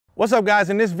What's up, guys?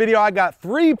 In this video, I got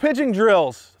 3 pitching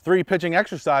drills, 3 pitching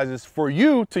exercises for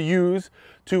you to use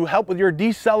to help with your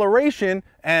deceleration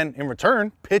and, in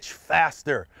return, pitch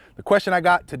faster. The question I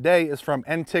got today is from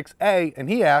N6A, and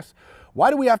he asks,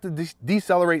 why do we have to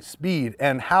decelerate speed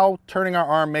and how turning our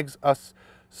arm makes us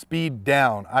speed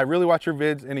down? I really watch your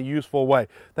vids in a useful way.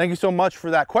 Thank you so much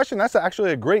for that question. That's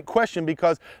actually a great question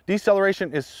because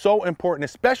deceleration is so important,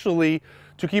 especially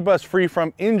to keep us free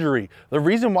from injury. The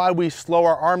reason why we slow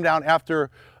our arm down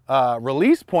after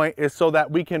release point is so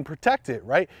that we can protect it,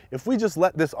 right? If we just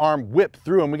let this arm whip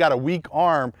through and we got a weak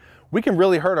arm, we can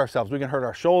really hurt ourselves. We can hurt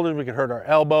our shoulders, we can hurt our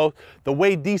elbows. The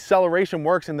way deceleration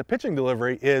works in the pitching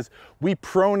delivery is we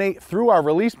pronate through our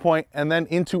release point and then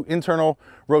into internal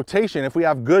rotation. If we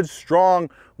have good,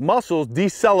 strong muscles,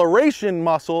 deceleration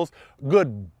muscles,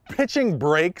 good pitching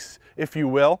breaks, if you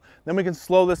will, then we can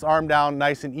slow this arm down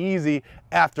nice and easy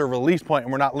after release point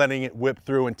and we're not letting it whip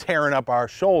through and tearing up our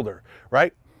shoulder,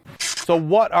 right? So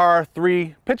what are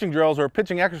 3 pitching drills or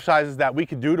pitching exercises that we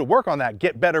could do to work on that,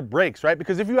 get better brakes, right?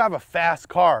 Because if you have a fast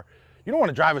car, you don't want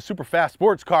to drive a super fast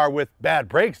sports car with bad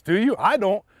brakes, do you? I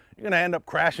don't. You're going to end up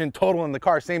crashing, totaling the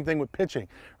car. Same thing with pitching,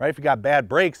 right? If you got bad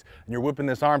brakes and you're whipping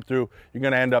this arm through, you're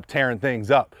going to end up tearing things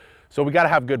up. So we got to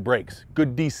have good brakes,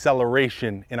 good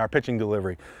deceleration in our pitching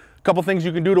delivery. A couple things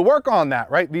you can do to work on that,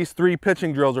 right? These 3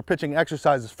 pitching drills or pitching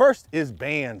exercises. First is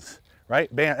bands.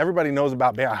 Right? Band, everybody knows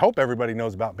about bands. I hope everybody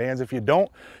knows about bands. If you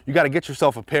don't, you got to get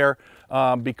yourself a pair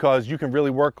because you can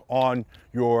really work on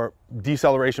your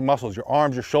deceleration muscles, your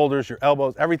arms, your shoulders, your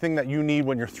elbows, everything that you need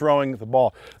when you're throwing the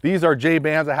ball. These are J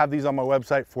bands. I have these on my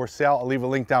website for sale. I'll leave a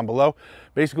link down below.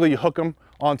 Basically, you hook them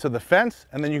onto the fence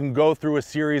and then you can go through a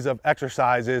series of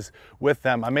exercises with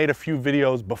them. I made a few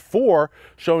videos before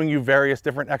showing you various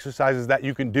different exercises that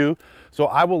you can do. So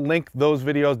I will link those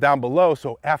videos down below.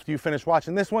 So after you finish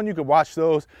watching this one, you can watch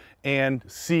those and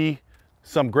see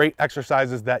some great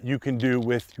exercises that you can do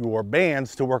with your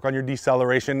bands to work on your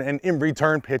deceleration and in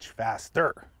return pitch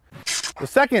faster. The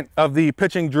second of the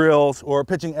pitching drills or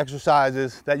pitching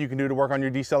exercises that you can do to work on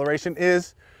your deceleration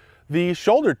is the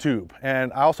shoulder tube.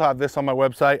 And I also have this on my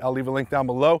website. I'll leave a link down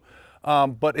below.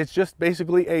 But it's just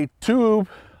basically a tube.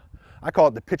 I call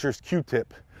it the pitcher's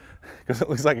Q-tip because it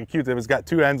looks like a Q-tip. It's got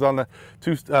 2 ends on the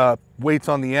 2 weights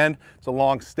on the end. It's a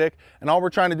long stick. And all we're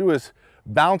trying to do is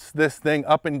bounce this thing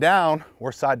up and down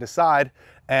or side to side.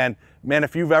 And man,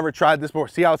 if you've ever tried this before,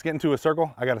 see how it's getting to a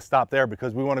circle? I got to stop there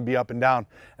because we want to be up and down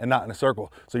and not in a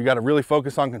circle. So you got to really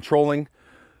focus on controlling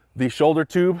the shoulder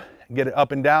tube and get it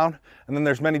up and down. And then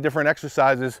there's many different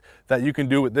exercises that you can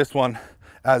do with this one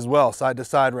as well. Side to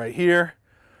side right here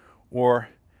or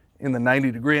in the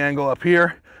 90-degree angle up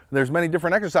here. There's many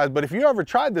different exercises, but if you ever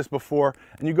tried this before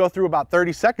and you go through about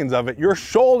 30 seconds of it, your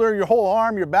shoulder, your whole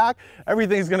arm, your back,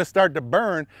 everything's gonna start to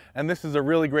burn. And this is a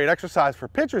really great exercise for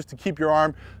pitchers to keep your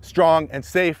arm strong and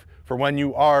safe for when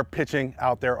you are pitching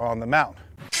out there on the mound.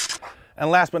 And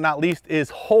last but not least is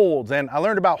holds. And I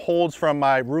learned about holds from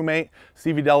my roommate,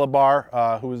 Stevie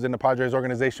Delabar, who was in the Padres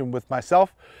organization with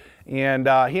myself. And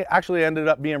he actually ended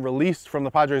up being released from the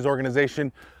Padres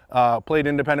organization, played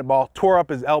independent ball, tore up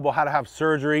his elbow, had to have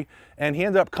surgery, and he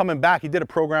ended up coming back. He did a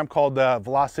program called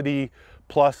Velocity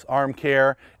Plus Arm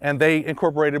Care, and they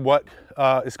incorporated what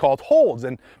is called holds.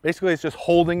 And basically it's just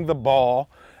holding the ball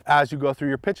as you go through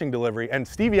your pitching delivery. And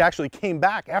Stevie actually came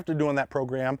back after doing that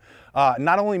program,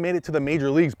 not only made it to the major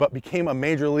leagues, but became a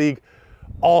major league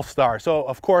all-star. So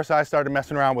of course I started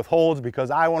messing around with holds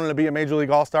because I wanted to be a major league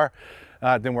all-star.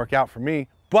 It didn't work out for me,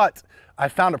 but I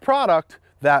found a product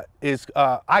that is,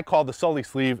 I call the Sully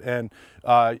sleeve, and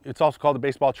it's also called the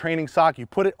baseball training sock. You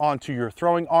put it onto your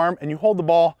throwing arm and you hold the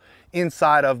ball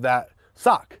inside of that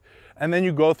sock. And then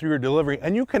you go through your delivery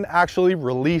and you can actually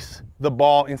release the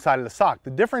ball inside of the sock.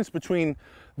 The difference between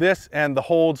this and the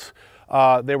holds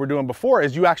they were doing before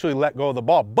is you actually let go of the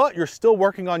ball, but you're still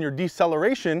working on your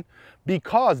deceleration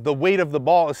because the weight of the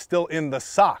ball is still in the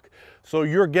sock. So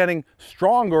you're getting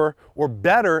stronger or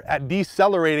better at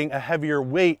decelerating a heavier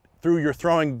weight through your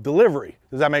throwing delivery.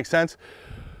 Does that make sense?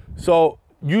 So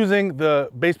using the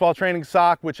baseball training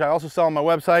sock, which I also sell on my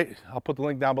website, I'll put the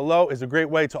link down below, is a great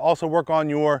way to also work on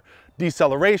your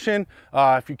deceleration.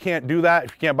 If you can't do that,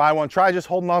 if you can't buy one, try just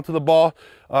holding on to the ball.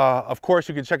 Of course,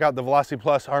 you can check out the Velocity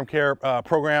Plus Arm Care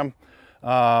program.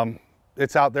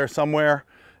 It's out there somewhere.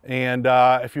 And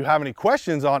if you have any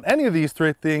questions on any of these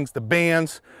 3 things, the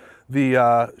bands,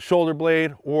 the shoulder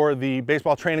blade, or the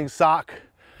baseball training sock,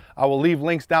 I will leave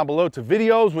links down below to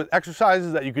videos with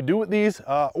exercises that you could do with these,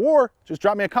 or just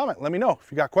drop me a comment. Let me know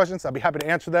if you got questions. I'll be happy to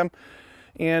answer them.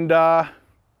 And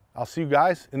I'll see you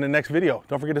guys in the next video.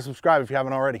 Don't forget to subscribe if you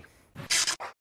haven't already.